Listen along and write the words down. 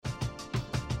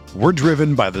We're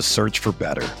driven by the search for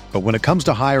better. But when it comes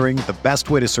to hiring, the best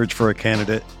way to search for a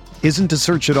candidate isn't to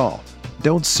search at all.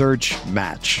 Don't search,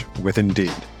 match with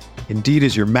Indeed. Indeed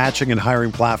is your matching and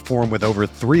hiring platform with over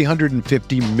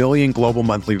 350 million global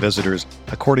monthly visitors,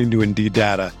 according to Indeed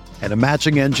data, and a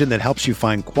matching engine that helps you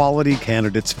find quality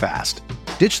candidates fast.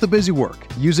 Ditch the busy work.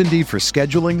 Use Indeed for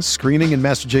scheduling, screening, and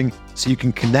messaging so you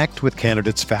can connect with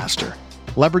candidates faster.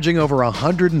 Leveraging over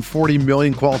 140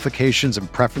 million qualifications and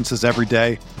preferences every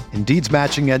day, Indeed's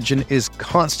matching engine is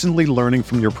constantly learning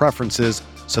from your preferences,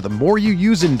 so the more you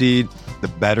use Indeed, the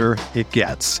better it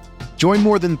gets. Join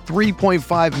more than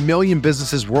 3.5 million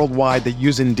businesses worldwide that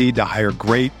use Indeed to hire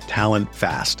great talent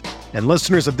fast. And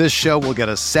listeners of this show will get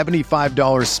a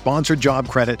 $75 sponsored job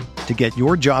credit to get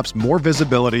your jobs more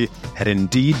visibility at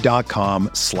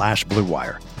Indeed.com/Blue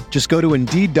Wire. Just go to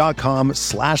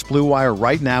Indeed.com/Blue Wire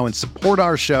right now and support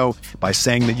our show by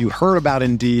saying that you heard about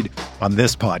Indeed on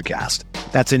this podcast.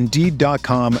 That's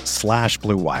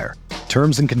Indeed.com/Blue Wire.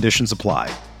 Terms and conditions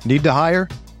apply. Need to hire?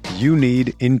 You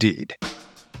need Indeed.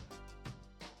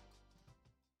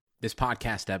 This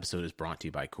podcast episode is brought to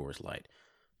you by Coors Light.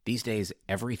 These days,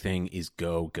 everything is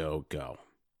go, go, go.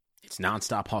 It's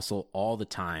nonstop hustle all the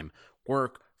time.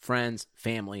 Work, friends,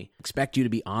 family, expect you to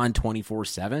be on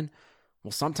 24/7.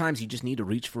 Well, sometimes you just need to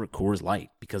reach for a Coors Light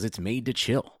because it's made to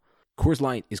chill. Coors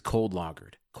Light is cold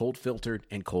lagered, cold filtered,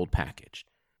 and cold packaged.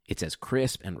 It's as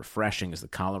crisp and refreshing as the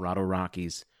Colorado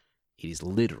Rockies. It is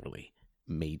literally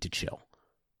made to chill.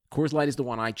 Coors Light is the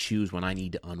one I choose when I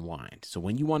need to unwind. So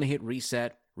when you want to hit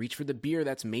reset, reach for the beer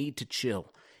that's made to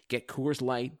chill. Get Coors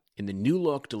Light in the new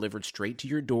look delivered straight to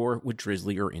your door with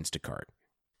Drizzly or Instacart.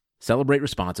 Celebrate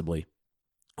responsibly.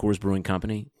 Coors Brewing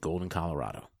Company, Golden,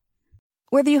 Colorado.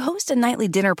 Whether you host a nightly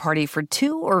dinner party for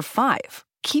 2 or 5,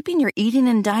 keeping your eating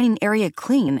and dining area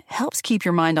clean helps keep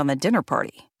your mind on the dinner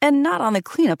party and not on the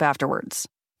cleanup afterwards.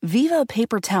 Viva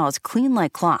paper towels clean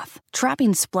like cloth,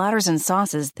 trapping splatters and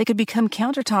sauces that could become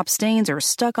countertop stains or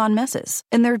stuck on messes.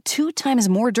 And they're 2 times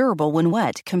more durable when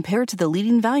wet compared to the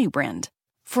leading value brand.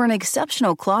 For an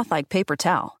exceptional cloth-like paper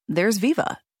towel, there's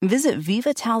Viva. Visit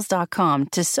vivatowels.com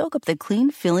to soak up the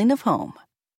clean feeling of home.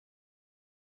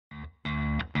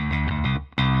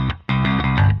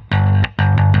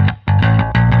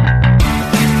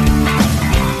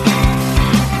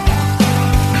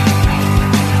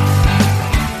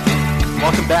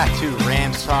 Welcome back to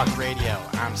Rams Talk Radio.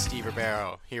 I'm Steve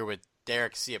Ribeiro here with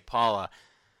Derek Ciapala.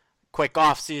 Quick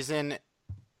off-season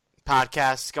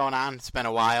podcast going on. It's been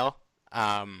a while.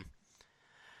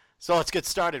 So let's get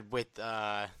started with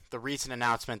the recent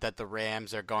announcement that the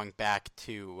Rams are going back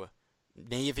to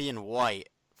navy and white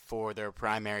for their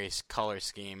primary color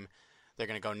scheme. They're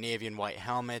going to go navy and white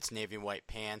helmets, navy and white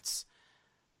pants,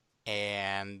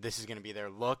 and this is going to be their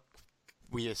look,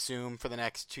 we assume, for the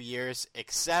next 2 years,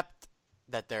 except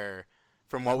that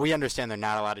from what we understand, they're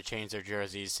not allowed to change their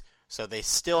jerseys, so they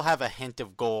still have a hint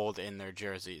of gold in their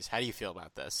jerseys. How do you feel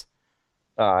about this?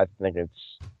 I think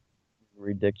it's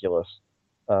ridiculous.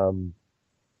 I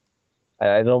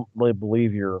don't really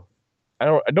believe I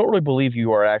don't really believe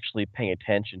you are actually paying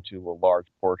attention to a large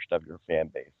portion of your fan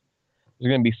base. There's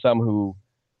going to be some who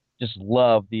just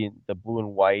love the blue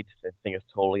and white. I think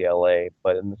it's totally LA,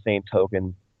 but in the same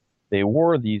token, they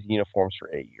wore these uniforms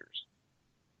for 8 years.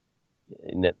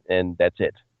 And that's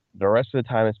it. The rest of the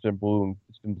time, it's been blue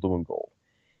and gold.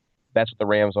 That's what the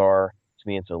Rams are. To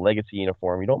me, it's a legacy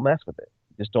uniform. You don't mess with it.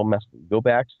 Just don't mess with it. Go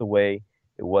back to the way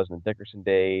it was in the Dickerson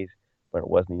days, when it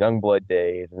was in the Youngblood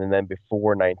days, and then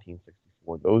before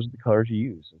 1964. Those are the colors you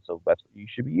use, and so that's what you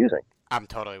should be using. I'm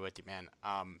totally with you, man.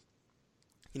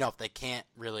 If they can't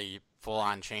really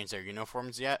full-on change their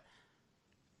uniforms yet,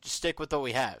 just stick with what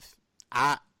we have.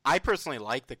 I personally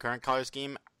like the current color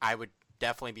scheme. I would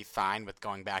definitely be fine with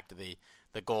going back to the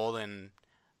gold and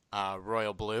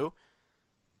royal blue.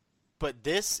 But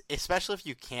this, especially if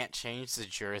you can't change the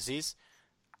jerseys,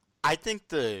 I think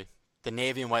the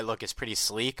navy and white look is pretty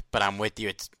sleek, but I'm with you.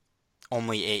 It's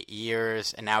only 8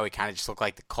 years, and now we kind of just look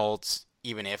like the Colts,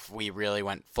 even if we really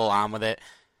went full on with it.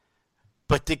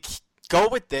 But to go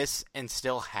with this and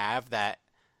still have that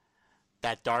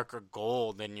darker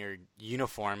gold in your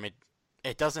uniform,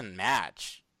 it doesn't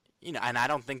match. And I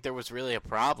don't think there was really a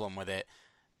problem with it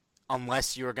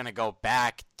unless you were going to go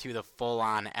back to the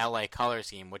full-on LA color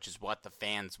scheme, which is what the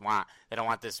fans want. They don't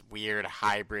want this weird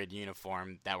hybrid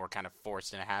uniform that we're kind of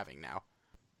forced into having now.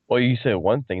 Well, you said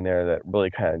one thing there that really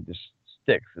kind of just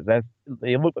sticks, is that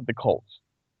they look like the Colts.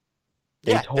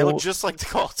 They look just like the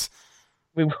Colts.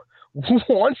 I mean, who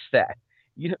wants that?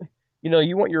 You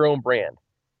want your own brand.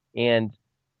 And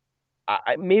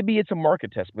maybe it's a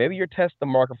market test. Maybe you're testing the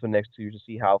market for the next 2 years to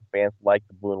see how fans like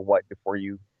the blue and white before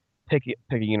you pick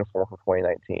a uniform for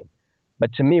 2019.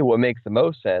 But to me, what makes the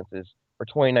most sense is for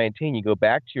 2019, you go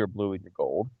back to your blue and your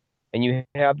gold, and you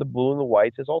have the blue and the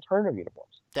whites as alternative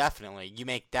uniforms. Definitely. You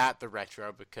make that the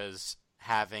retro because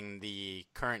having the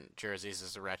current jerseys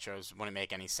as the retros wouldn't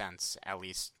make any sense, at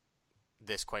least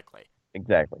this quickly.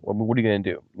 Exactly. Well, what are you going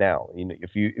to do now?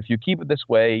 If you keep it this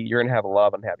way, you're going to have a lot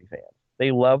of unhappy fans.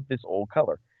 They love this old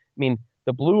color. I mean,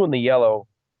 the blue and the yellow,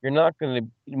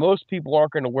 most people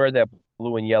aren't going to wear that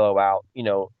blue and yellow out,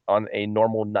 on a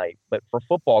normal night. But for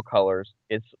football colors,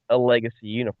 it's a legacy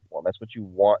uniform. That's what you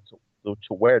want to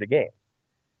wear to games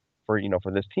for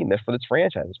this team. That's for this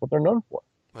franchise. That's what they're known for.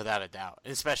 Without a doubt,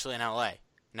 especially in LA,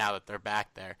 now that they're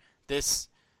back there. This,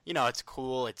 it's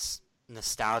cool. It's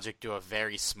nostalgic to a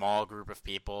very small group of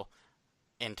people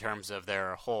in terms of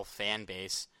their whole fan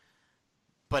base.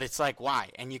 But it's like, why?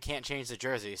 And you can't change the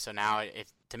jersey, so now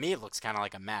to me it looks kind of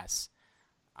like a mess.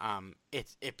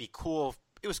 It'd be cool.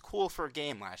 It was cool for a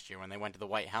game last year when they went to the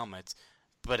white helmets,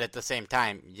 but at the same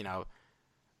time,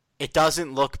 it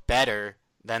doesn't look better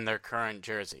than their current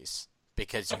jerseys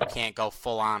because you can't go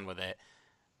full on with it,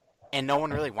 and no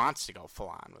one really wants to go full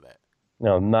on with it.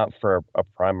 No, not for a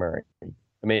primary.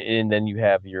 I mean, and then you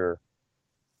have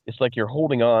it's like you're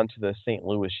holding on to the St.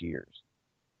 Louis years,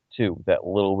 too. That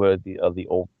little bit of the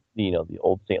old, the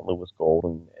old St. Louis gold,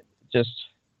 and just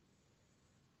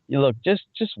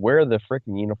wear the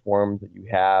freaking uniforms that you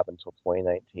have until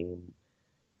 2019,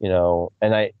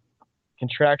 and I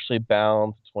contractually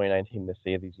bound 2019 to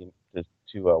say these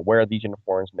to wear these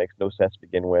uniforms makes no sense to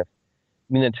begin with.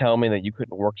 You mean to tell me that you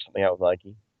couldn't work something out with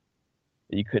Nike?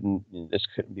 That this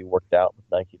couldn't be worked out with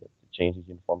Nike to change these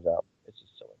uniforms out? It's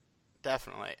just silly.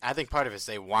 Definitely. I think part of it is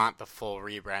they want the full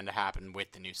rebrand to happen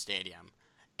with the new stadium,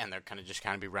 and they're going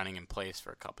to be running in place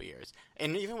for a couple years.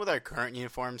 And even with our current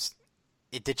uniforms,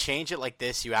 to change it like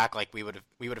this, you act like we would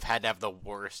have had to have the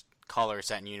worst color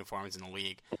set in uniforms in the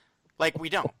league. Like we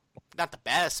don't. Not the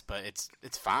best, but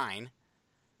it's fine.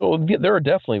 Well, there are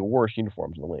definitely worse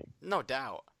uniforms in the league. No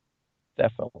doubt.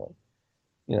 Definitely.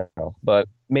 But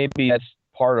maybe that's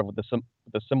part of what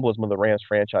the symbolism of the Rams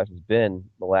franchise has been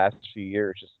the last few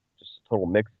years, just a total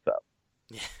mix-up.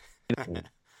 Yeah.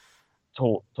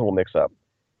 total mix-up.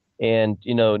 And,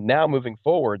 now moving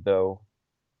forward, though,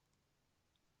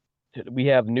 we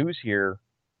have news here,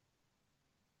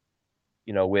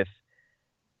 with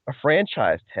a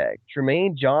franchise tag.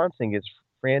 Jermaine Johnson gets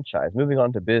franchise. Moving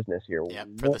on to business here. Yeah,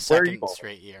 for the second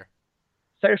straight year.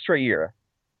 Second straight year.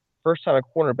 First time a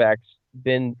cornerback's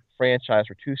been franchised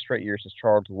for 2 straight years since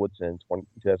Charles Woodson in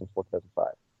 2004-2005.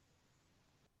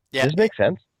 Yeah, Does this make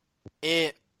sense?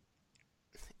 It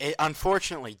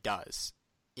unfortunately does.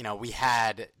 We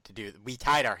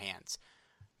tied our hands.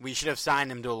 We should have signed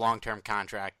him to a long-term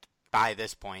contract by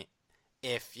this point.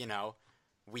 If,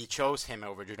 we chose him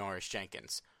over Janoris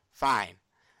Jenkins, fine.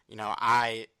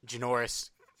 Janoris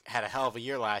had a hell of a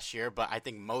year last year, but I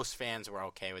think most fans were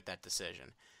okay with that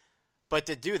decision. But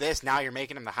to do this, now you're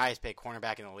making him the highest paid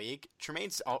cornerback in the league.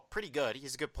 Tremaine's pretty good.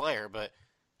 He's a good player, but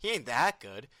he ain't that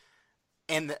good.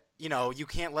 And, you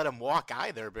can't let him walk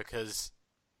either because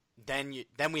then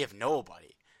we have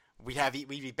nobody. We'd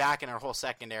be back in our whole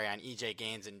secondary on E.J.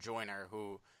 Gaines and Joyner,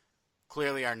 who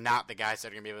clearly are not the guys that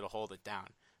are going to be able to hold it down.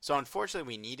 So, unfortunately,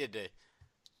 we needed to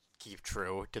keep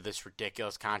true to this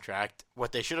ridiculous contract.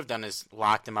 What they should have done is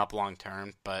locked him up long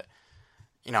term, but,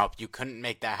 you couldn't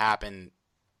make that happen.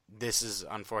 This is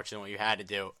unfortunately what you had to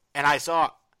do. And I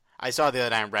saw the other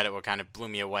day on Reddit what kind of blew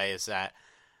me away is that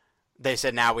they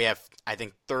said now we have, I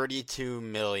think, $32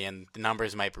 million. The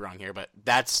numbers might be wrong here, but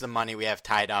that's the money we have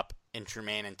tied up in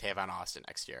Tremaine and Tavon Austin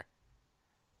next year.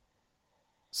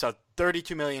 So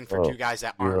 $32 million for 2 guys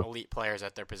that aren't elite players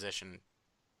at their position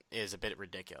is a bit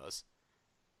ridiculous.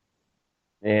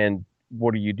 And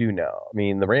what do you do now? I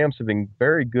mean, the Rams have been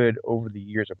very good over the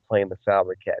years of playing the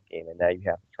salary cap game, and now you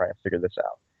have to try and figure this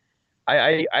out.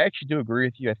 I actually do agree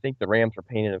with you. I think the Rams are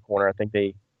painted in the corner. I think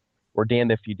they were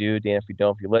damned if you do, damned if you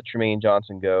don't. If you let Jermaine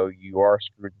Johnson go, you are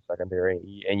screwed in the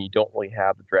secondary, and you don't really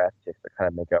have the draft picks to kind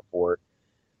of make up for it.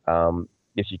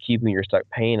 If you keep them, you're stuck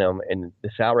paying them, and the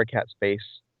salary cap space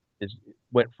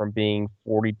went from being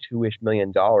 $42-ish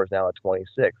million now to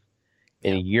 26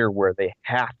 in a year where they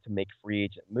have to make free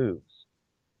agent moves.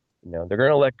 They're going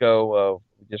to let go of,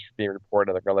 just being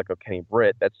reported, they're going to let go of Kenny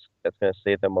Britt. That's going to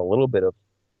save them a little bit of.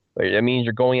 That means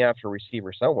you're going after a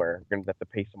receiver somewhere. You're going to have to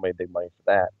pay somebody big money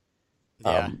for that.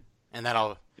 Yeah, and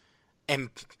that'll, and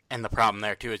the problem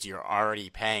there too is you're already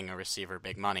paying a receiver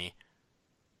big money,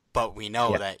 but we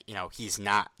know that he's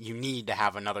not. You need to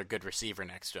have another good receiver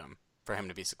next to him for him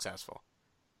to be successful.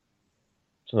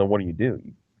 So then, what do?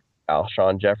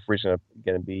 Alshon Jeffrey's going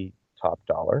to be top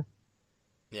dollar.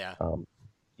 Yeah.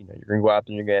 You're going to go out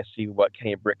there and you're going to see what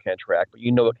Kenny Britt can attract, but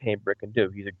you know what Kenny Britt can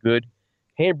do.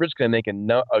 Kenny Britt's going to make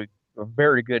a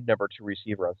very good number 2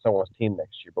 receiver on someone's team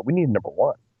next year, but we need number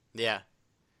 1. Yeah.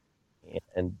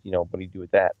 And what do you do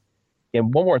with that?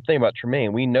 And one more thing about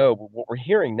Tremaine, we know what we're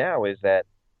hearing now is that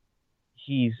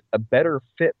he's a better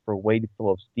fit for Wade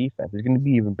Phillips' defense. He's going to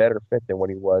be even better fit than what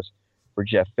he was for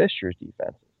Jeff Fisher's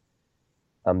defenses.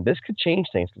 This could change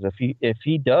things because if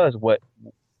he does what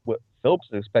Phillips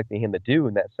is expecting him to do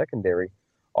in that secondary,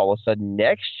 all of a sudden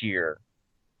next year,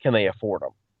 can they afford him?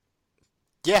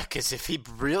 Yeah, because if he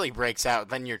really breaks out,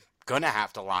 then you're going to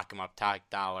have to lock him up top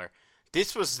dollar.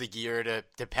 This was the year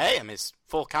to pay him his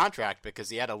full contract because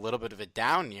he had a little bit of a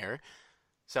down year.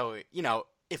 So,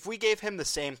 if we gave him the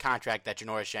same contract that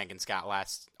Janoris Jenkins got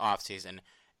last offseason,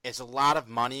 it's a lot of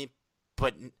money,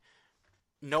 but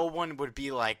no one would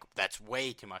be like, that's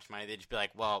way too much money. They'd just be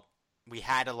like, well, we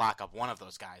had to lock up one of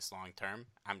those guys long term.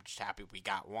 I'm just happy we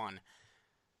got one.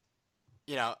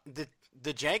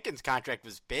 The Jenkins contract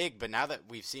was big, but now that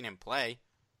we've seen him play,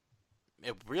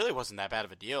 it really wasn't that bad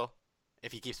of a deal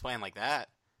if he keeps playing like that.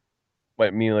 What,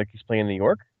 I mean, like he's playing in New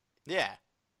York? Yeah.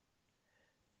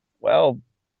 Well,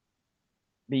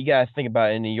 but you got to think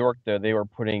about it. In New York, though, they were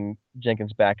putting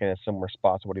Jenkins back in a similar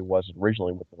spot to what he was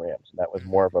originally with the Rams. And that was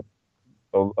more of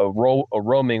a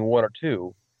roaming 1 or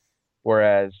 2,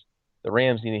 whereas the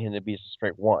Rams needed him to be a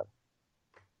straight 1.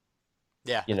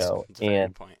 Yeah, that's a very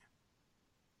good point.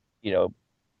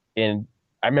 And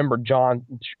I remember I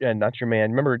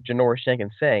remember Janoris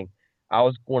Jenkins saying, I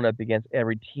was going up against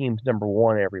every team's number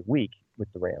 1 every week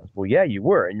with the Rams. Well, yeah, you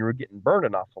were, and you were getting burned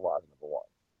an awful lot as number 1.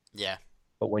 Yeah.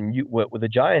 But what the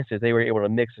Giants is, they were able to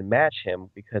mix and match him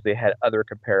because they had other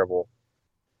comparable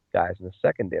guys in the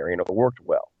secondary, and it worked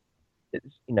well.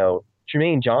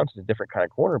 Jermaine Johnson's a different kind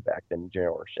of cornerback than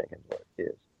Janoris Jenkins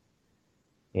is,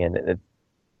 and it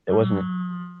wasn't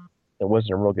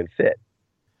a real good fit.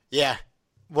 Yeah.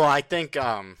 Well, I think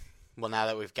now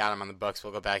that we've got him on the books,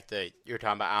 we'll go back to you were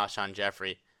talking about Alshon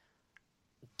Jeffrey.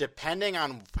 Depending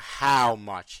on how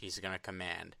much he's going to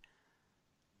command,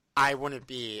 I wouldn't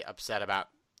be upset about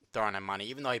throwing him money,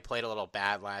 even though he played a little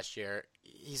bad last year.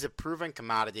 He's a proven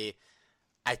commodity.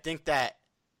 I think that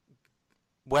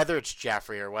whether it's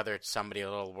Jeffrey or whether it's somebody a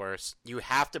little worse, you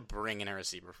have to bring in a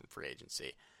receiver from free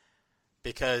agency.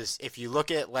 Because if you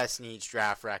look at Les Snead's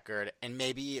draft record, and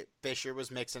maybe Fisher was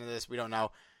mixed into this, we don't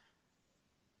know.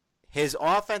 His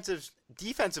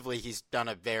defensively, he's done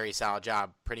a very solid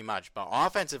job, pretty much. But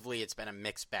offensively, it's been a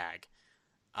mixed bag.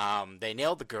 They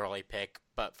nailed the Gurley pick,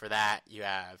 but for that, you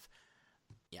have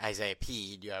Isaiah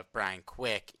Peed, you have Brian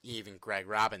Quick, even Greg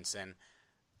Robinson.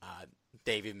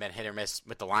 They've even been hit or miss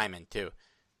with the linemen, too.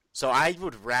 So I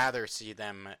would rather see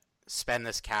them spend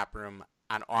this cap room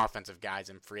on offensive guys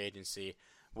in free agency,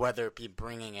 whether it be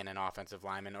bringing in an offensive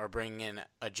lineman or bringing in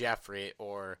a Jeffrey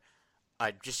or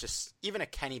even a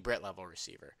Kenny Britt level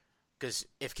receiver. Because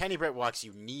if Kenny Britt walks,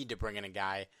 you need to bring in a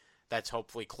guy that's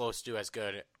hopefully close to as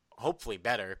good, hopefully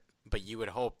better, but you would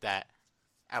hope that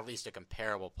at least a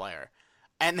comparable player.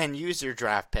 And then use your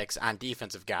draft picks on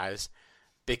defensive guys,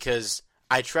 because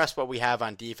I trust what we have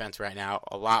on defense right now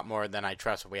a lot more than I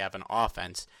trust what we have on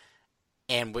offense.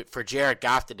 And for Jared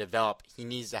Goff to develop, he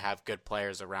needs to have good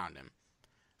players around him.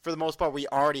 For the most part, we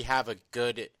already have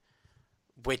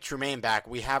with Tremaine back,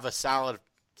 we have a solid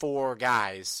 4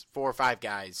 or 5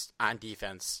 guys on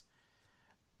defense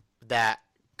that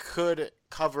could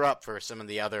cover up for some of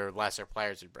the other lesser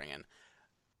players we bring in.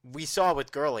 We saw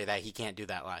with Gurley that he can't do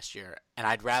that last year, and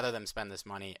I'd rather them spend this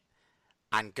money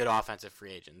on good offensive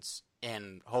free agents,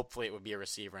 and hopefully it would be a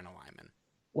receiver and a lineman.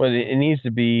 Well, it needs to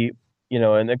be,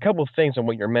 and a couple of things on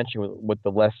what you're mentioning with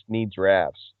the Les Snead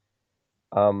drafts.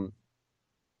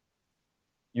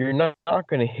 You're not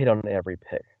going to hit on every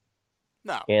pick.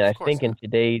 No, and I think in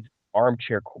today's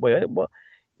armchair, well,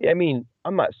 I mean,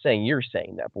 I'm not saying you're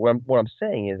saying that, but what I'm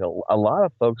saying is a lot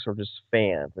of folks are just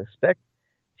fans. Expect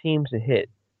teams to hit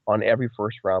on every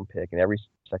first-round pick and every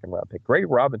second-round pick. Greg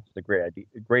Robinson's a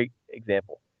great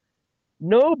example.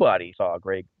 Nobody saw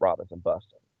Greg Robinson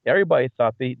busting. Everybody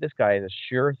thought this guy is a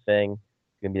sure thing.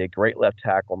 He's going to be a great left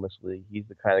tackle in this league. He's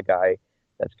the kind of guy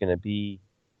that's going to be,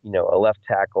 a left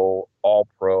tackle,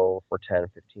 all-pro for 10,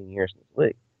 15 years in this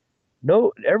league.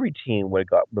 No, every team would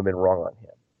have been wrong on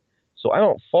him. So I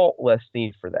don't fault Les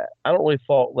Snead for that. I don't really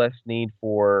fault Les Snead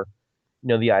for,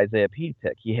 the Isaiah Peed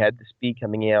pick. He had the speed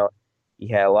coming out. He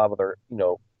had a lot of other,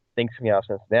 things coming out of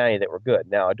Cincinnati that were good.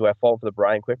 Now, do I fault for the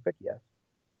Brian Quick pick? Yes.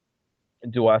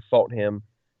 And do I fault him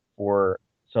for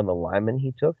some of the linemen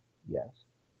he took? Yes.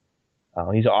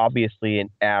 He's obviously an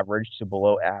average to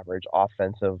below average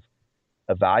offensive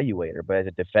evaluator, but as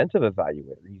a defensive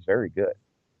evaluator, he's very good.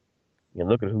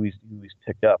 Look at who he's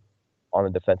picked up on the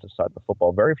defensive side of the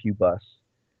football. Very few busts,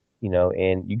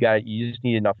 and you just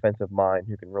need an offensive mind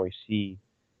who can really see,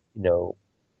 the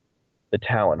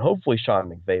talent. Hopefully Sean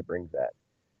McVay brings that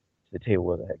to the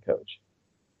table as a head coach.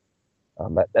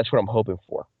 That's what I'm hoping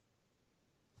for.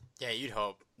 Yeah, you'd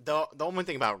hope. The only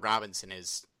thing about Robinson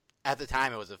is, at the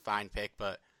time it was a fine pick,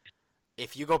 but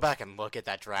if you go back and look at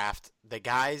that draft, the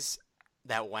guys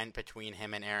that went between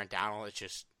him and Aaron Donald, it's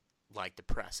just like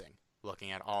depressing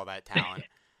looking at all that talent.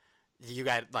 You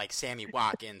got like Sammy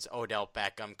Watkins, Odell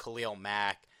Beckham, Khalil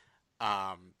Mack,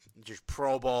 just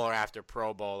Pro Bowler after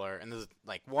Pro Bowler, and there's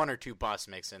like one or two busts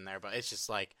mixed in there, but it's just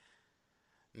like,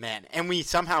 man. And we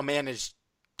somehow managed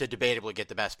to debatably get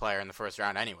the best player in the first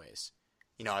round anyways.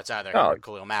 It's either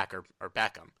Khalil Mack or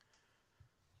Beckham.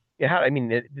 Yeah, I mean,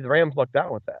 the Rams lucked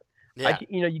out with that. Yeah.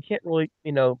 You can't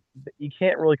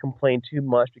really complain too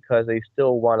much because they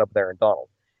still wound up with Aaron Donald.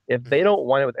 If they don't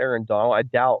wind up with Aaron Donald, I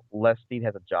doubt Les Snead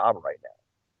has a job right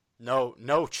now.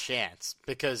 No chance,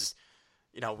 because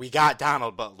we got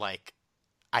Donald, but like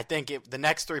I think the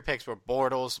next three picks were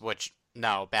Bortles, which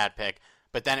no, bad pick,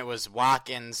 but then it was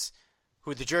Watkins,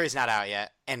 who the jury's not out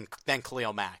yet, and then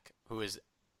Khalil Mack, who is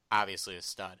obviously a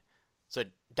stud. So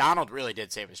Donald really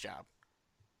did save his job.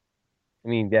 I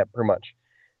mean, yeah, pretty much.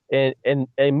 And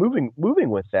moving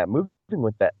with that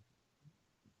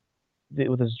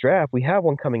with this draft, we have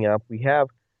one coming up. We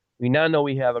now know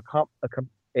we have a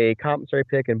compensatory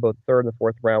pick in both third and the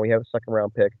fourth round. We have a second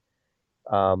round pick.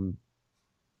 And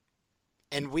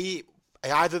we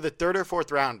either the third or fourth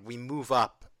round, we move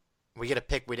up. We get a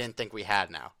pick we didn't think we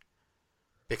had now,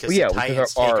 because the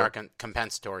Titans take our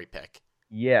compensatory pick.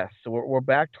 Yes, so we're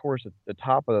back towards the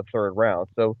top of the third round.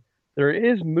 So there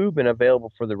is movement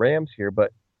available for the Rams here,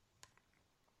 but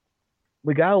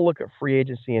we got to look at free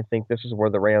agency and think this is where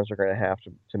the Rams are going to have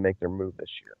to make their move this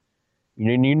year.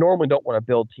 You normally don't want to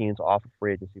build teams off of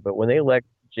free agency, but when they let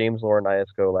James Laurinaitis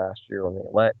go last year, when they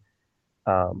let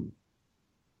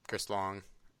Chris Long,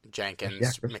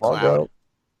 Jenkins, Chris McLeod. Long go,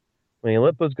 when you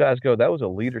let those guys go, that was a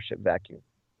leadership vacuum.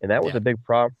 And that was a big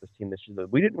problem for this team this year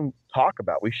that we didn't talk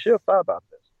about. We should have thought about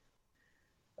this.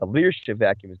 A leadership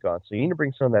vacuum is gone. So you need to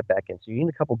bring some of that back in. So you need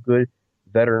a couple good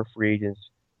veteran free agents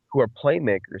who are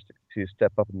playmakers to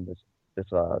step up in this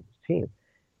team.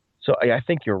 So I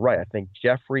think you're right. I think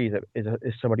Jeffrey is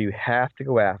somebody you have to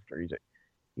go after.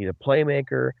 He's a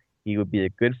playmaker. He would be a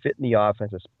good fit in the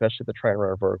offense, especially if they're trying to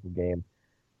run a vertical game.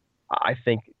 I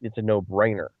think it's a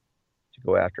no-brainer to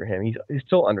go after him. He's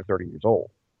still under 30 years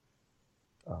old.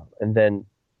 And then,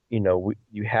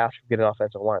 you have to get an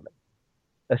offensive lineman.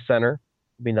 A center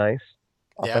would be nice.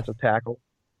 Offensive tackle.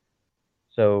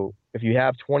 So if you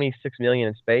have $26 million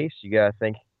in space, you got to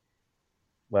think,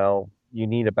 well, you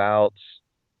need about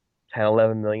 10,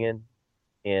 11 million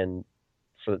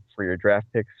for your draft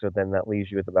picks. So then that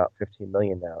leaves you with about 15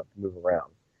 million now to move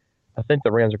around. I think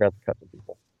the Rams are going to have to cut some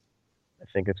people. I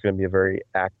think it's going to be a very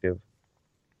active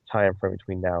time frame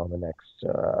between now and the next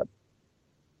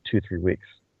 2-3 weeks.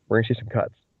 We're going to see some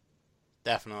cuts.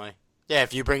 Definitely. Yeah,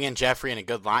 if you bring in Jeffrey and a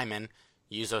good lineman,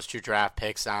 use those 2 draft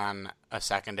picks on a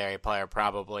secondary player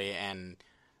probably, and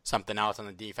something else on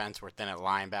the defense. We're thin at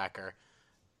linebacker.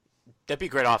 That'd be a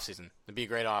great offseason.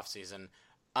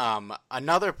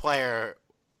 Another player,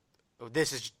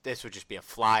 this would just be a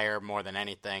flyer more than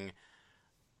anything.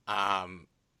 I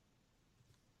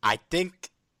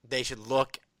think they should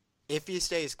look, if he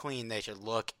stays clean, they should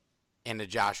look into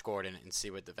Josh Gordon and see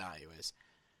what the value is.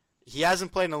 He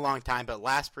hasn't played in a long time, but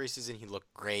last preseason he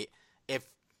looked great. If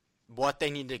what they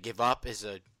need to give up is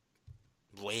a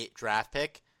late draft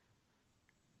pick,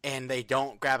 and they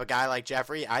don't grab a guy like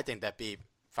Jeffrey, I think that'd be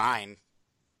fine.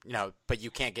 But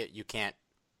you can't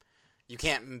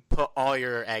put all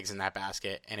your eggs in that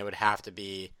basket, and it would have to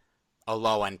be a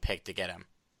low end pick to get him,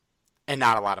 and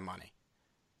not a lot of money.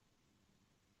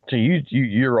 So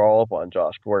you're all up on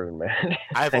Josh Gordon, man.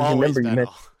 I've always been.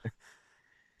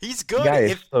 He's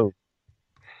good.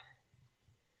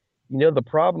 The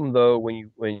problem though,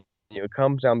 when it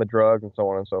comes down to drugs and so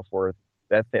on and so forth,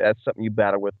 that's something you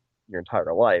battle with your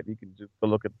entire life. You can just go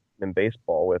look at in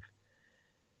baseball with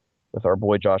our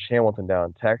boy Josh Hamilton down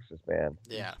in Texas, man.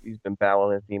 Yeah, he's been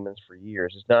battling his demons for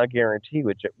years. It's not a guarantee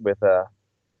with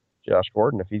Josh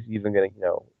Gordon if he's even going to,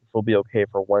 if he'll be okay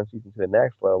for one season to the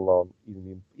next, let alone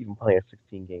even playing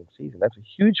a 16-game season. That's a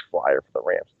huge flyer for the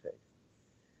Rams to take.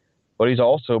 But he's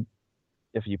also,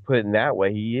 if you put it in that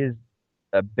way, he is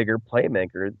a bigger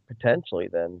playmaker potentially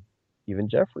than even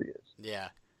Jeffrey is. Yeah,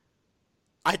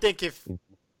 I think if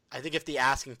the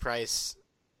asking price,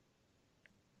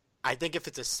 I think if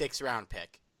it's a 6th round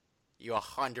pick, you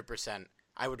 100%.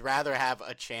 I would rather have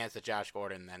a chance at Josh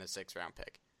Gordon than a 6th-round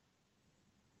pick.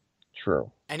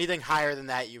 True. Anything higher than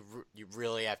that, you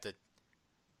really have to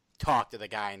talk to the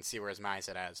guy and see where his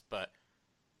mindset is. But,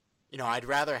 I'd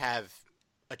rather have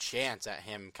a chance at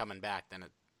him coming back than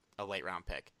a late-round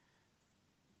pick.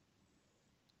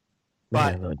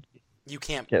 But you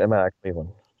can't get him out of Cleveland.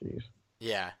 Jeez.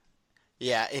 Yeah.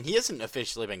 Yeah, and he hasn't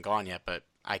officially been gone yet, but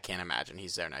I can't imagine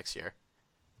he's there next year.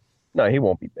 No, he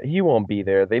won't be. He won't be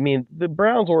there. The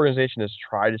Browns organization has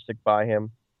tried to stick by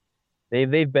him.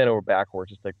 They've bent over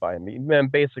backwards to stick by him,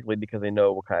 basically because they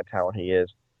know what kind of talent he is.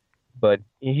 But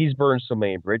he's burned so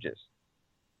many bridges.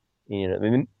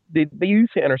 They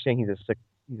used to understand he's a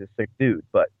sick dude,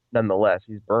 but nonetheless,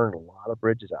 he's burned a lot of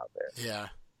bridges out there. Yeah.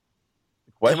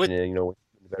 The question is,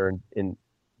 better in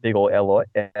big old LA,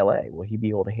 will he be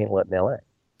able to handle it in LA?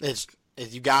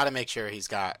 You got to make sure he's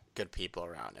got good people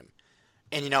around him.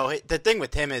 And, the thing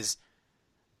with him is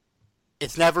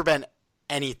it's never been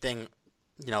anything,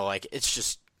 it's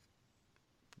just,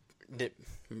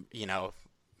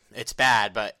 it's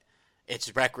bad, but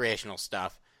it's recreational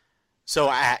stuff. So,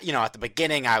 at the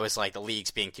beginning, I was like, the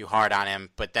league's being too hard on him.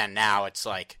 But then now it's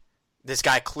like, this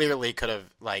guy clearly has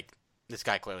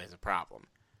a problem.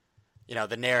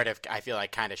 The narrative, I feel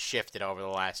like, kind of shifted over the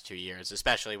last 2 years,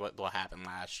 especially what happened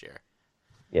last year.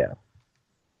 Yeah.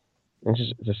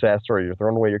 It's a sad story. You're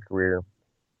throwing away your career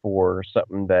for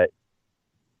something that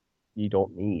you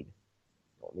don't need.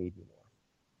 You don't need anymore.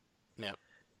 Yep.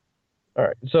 All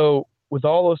right. So with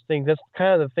all those things, that's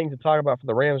kind of the things to talk about for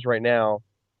the Rams right now.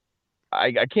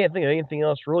 I can't think of anything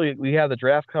else really. We have the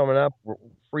draft coming up.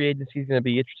 Free agency is going to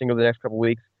be interesting over the next couple of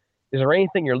weeks. Is there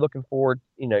anything you're looking forward?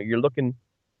 You're looking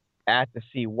at to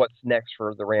see what's next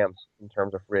for the Rams in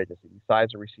terms of free agency,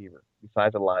 besides a receiver,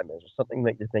 besides a lineman? Is there something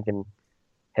that you're thinking,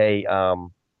 hey,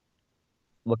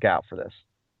 look out for this?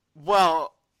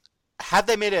 Well, have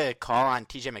they made a call on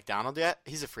TJ McDonald yet?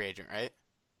 He's a free agent, right?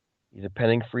 He's a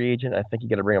pending free agent. I think you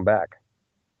got to bring him back.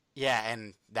 Yeah,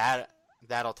 and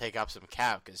that'll take up some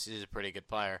cap because he's a pretty good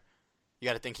player. You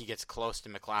got to think he gets close to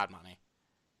McLeod money.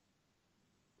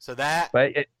 So that's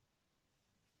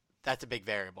a big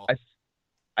variable.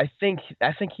 I think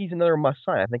he's another must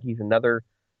sign. I think he's another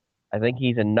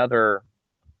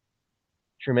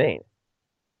Tremaine.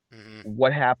 Mm-hmm.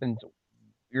 What happens?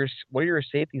 What are your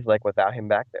safeties like without him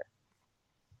back there?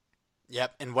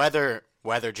 Yep, and whether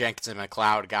Jenkins and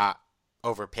McLeod got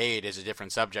overpaid is a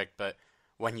different subject, but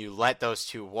when you let those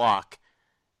two walk,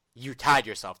 you tied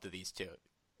yourself to these two.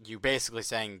 You're basically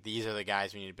saying these are the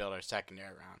guys we need to build our secondary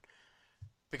around.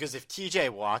 Because if TJ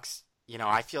walks,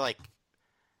 I feel like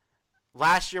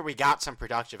last year we got some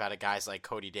production out of guys like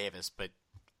Cody Davis, but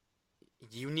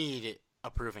you need a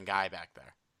proven guy back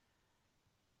there.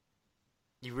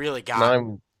 You really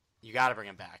you got to bring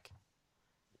him back.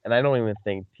 And I don't even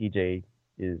think TJ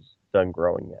is done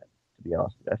growing yet, to be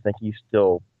honest with you. I think he's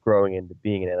still growing into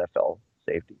being an NFL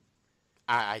safety.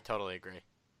 I totally agree.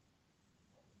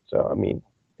 So, and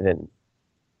then,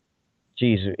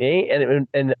 geez,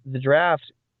 and the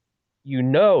draft,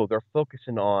 they're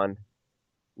focusing on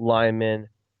lineman,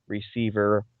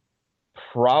 receiver,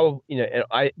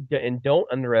 and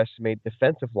don't underestimate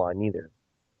defensive line either.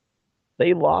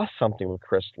 They lost something with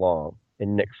Chris Long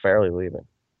and Nick Fairley leaving.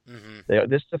 Mm-hmm.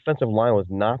 This defensive line was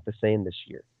not the same this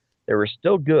year. They were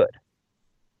still good,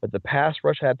 but the pass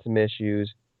rush had some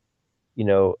issues.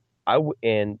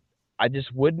 I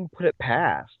just wouldn't put it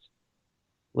past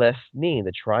Les Snead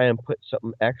to try and put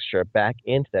something extra back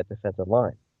into that defensive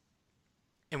line.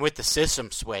 And with the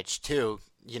system switch too,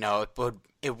 I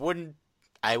wouldn't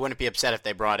be upset if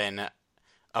they brought in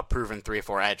a proven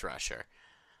 3-4 edge rusher.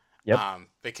 Yep.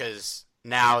 Because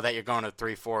now that you're going to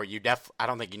 3-4, I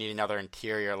don't think you need another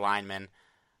interior lineman.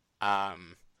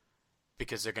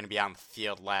 Because they're going to be on the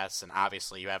field less, and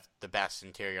obviously you have the best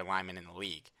interior lineman in the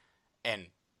league. And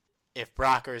if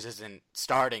Brockers isn't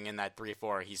starting in that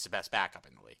 3-4, he's the best backup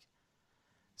in the league.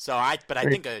 So I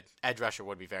think an edge rusher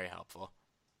would be very helpful.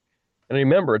 And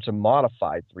remember, it's a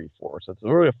modified 3-4, so it's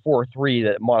really a 4-3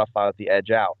 that modifies the edge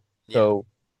out. Yeah. So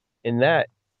in that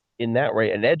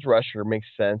way, an edge rusher makes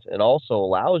sense and also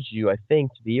allows you, I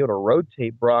think, to be able to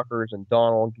rotate Brockers and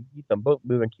Donald and keep them both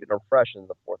moving, keep them fresh in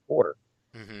the fourth quarter.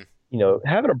 Mm-hmm.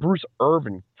 Having a Bruce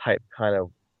Irvin type kind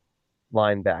of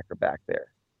linebacker back there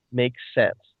makes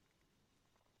sense.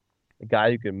 A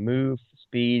guy who can move,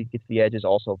 speed, gets the edges,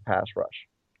 also pass rush.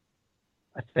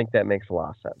 I think that makes a lot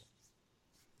of sense.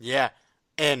 Yeah,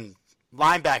 and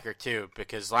linebacker too,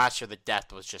 because last year the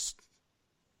depth was just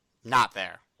not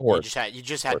there. You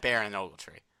just had Barron and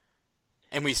Ogletree,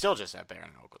 and we still just have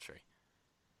Barron and Ogletree.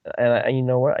 And you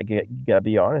know what? You got to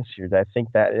be honest here. I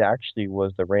think that it actually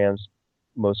was the Rams'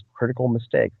 most critical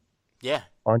mistake. Yeah.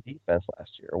 On defense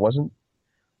last year. It wasn't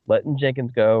letting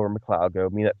Jenkins go or McLeod go. I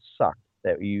mean, that sucked.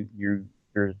 That your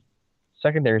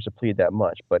secondary is depleted that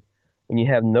much. But when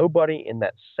you have nobody in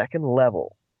that second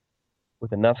level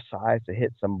with enough size to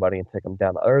hit somebody and take them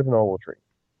down, other than Ogletree,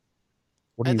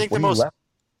 I think the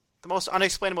most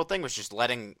unexplainable thing was just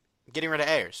getting rid of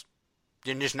Ayers,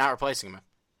 and just not replacing him.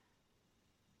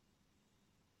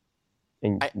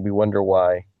 And we wonder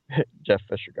why Jeff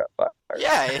Fisher got fired.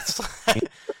 Yeah,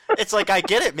 it's like I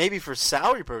get it, maybe for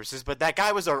salary purposes, but that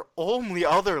guy was our only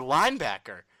other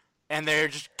linebacker, and they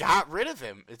just got rid of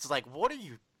him. It's like, what are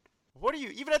you?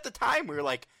 Even at the time, we were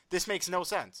like, this makes no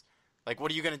sense. Like,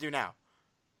 what are you going to do now?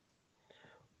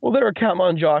 Well, they were counting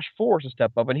on Josh Forrest to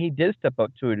step up, and he did step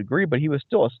up to a degree, but he was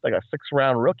still like a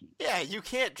 6th-round rookie. Yeah, you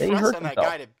can't trust on that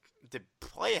guy to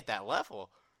play at that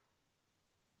level.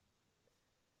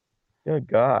 Good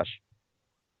gosh.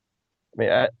 I mean,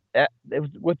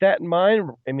 with that in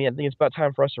mind, I mean, I think it's about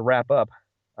time for us to wrap up.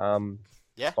 Yeah.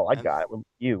 That's all I got with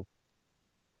you.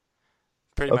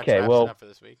 Pretty much wraps it up for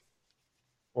this week.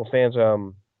 Well, fans,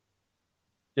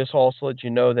 just also let you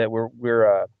know that we're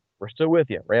still with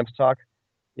you. Rams Talk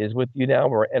is with you now.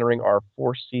 We're entering our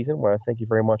 4th season. I want to thank you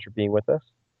very much for being with us.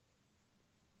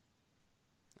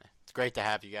 It's great to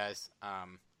have you guys.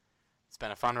 It's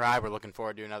been a fun ride. We're looking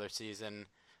forward to another season.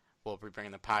 We'll be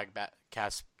bringing the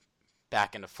podcast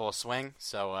back into full swing.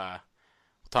 So we'll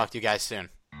talk to you guys soon.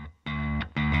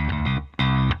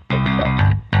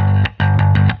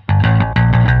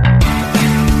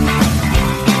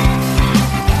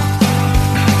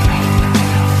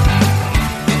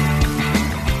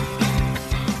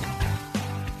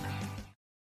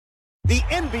 The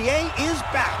NBA is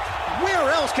back.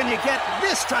 Where else can you get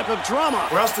this type of drama?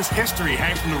 Where else does history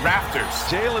hang from the rafters?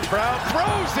 Jaylen Brown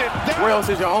throws it down. Where else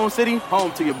is your own city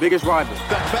home to your biggest rival?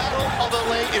 The Battle of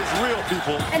LA is real,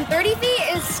 people. And 30 feet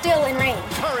is still in range.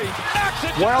 Curry, action.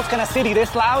 Where else can a city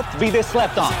this loud be this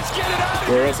slept on?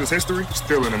 Where else is history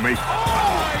still in the making?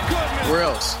 Oh, my goodness. Where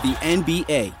else? The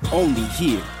NBA, only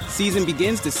here. Season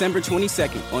begins December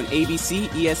 22nd on ABC,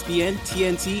 ESPN,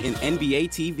 TNT, and NBA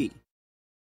TV.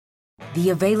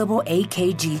 The available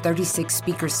AKG 36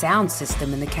 speaker sound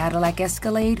system in the Cadillac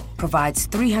Escalade provides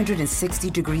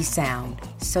 360-degree sound,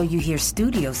 so you hear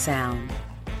studio sound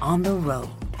on the road.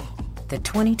 The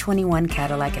 2021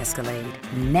 Cadillac Escalade.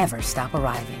 Never stop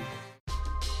arriving.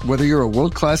 Whether you're a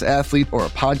world-class athlete or a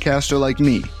podcaster like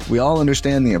me, we all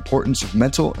understand the importance of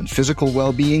mental and physical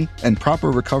well-being and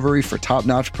proper recovery for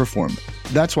top-notch performance.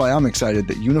 That's why I'm excited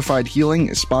that Unified Healing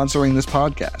is sponsoring this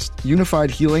podcast.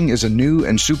 Unified Healing is a new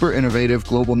and super innovative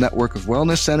global network of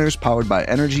wellness centers powered by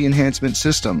Energy Enhancement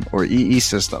System, or EE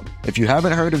System. If you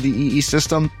haven't heard of the EE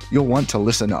System, you'll want to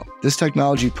listen up. This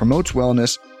technology promotes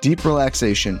wellness, deep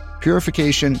relaxation,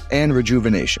 purification, and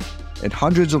rejuvenation. At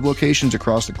hundreds of locations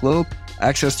across the globe,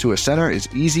 access to a center is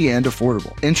easy and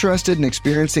affordable. Interested in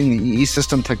experiencing the EE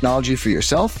System technology for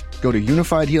yourself? Go to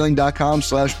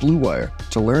unifiedhealing.com/bluewire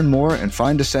to learn more and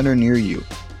find a center near you.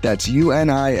 That's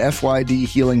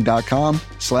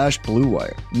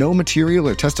unifydhealing.com/bluewire. No material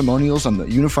or testimonials on the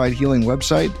Unified Healing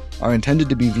website are intended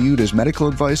to be viewed as medical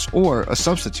advice or a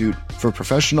substitute for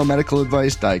professional medical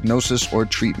advice, diagnosis, or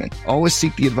treatment. Always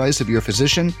seek the advice of your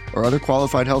physician or other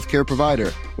qualified healthcare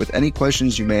provider with any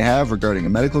questions you may have regarding a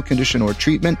medical condition or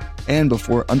treatment and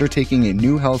before undertaking a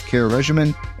new healthcare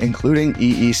regimen, including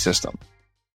EE System.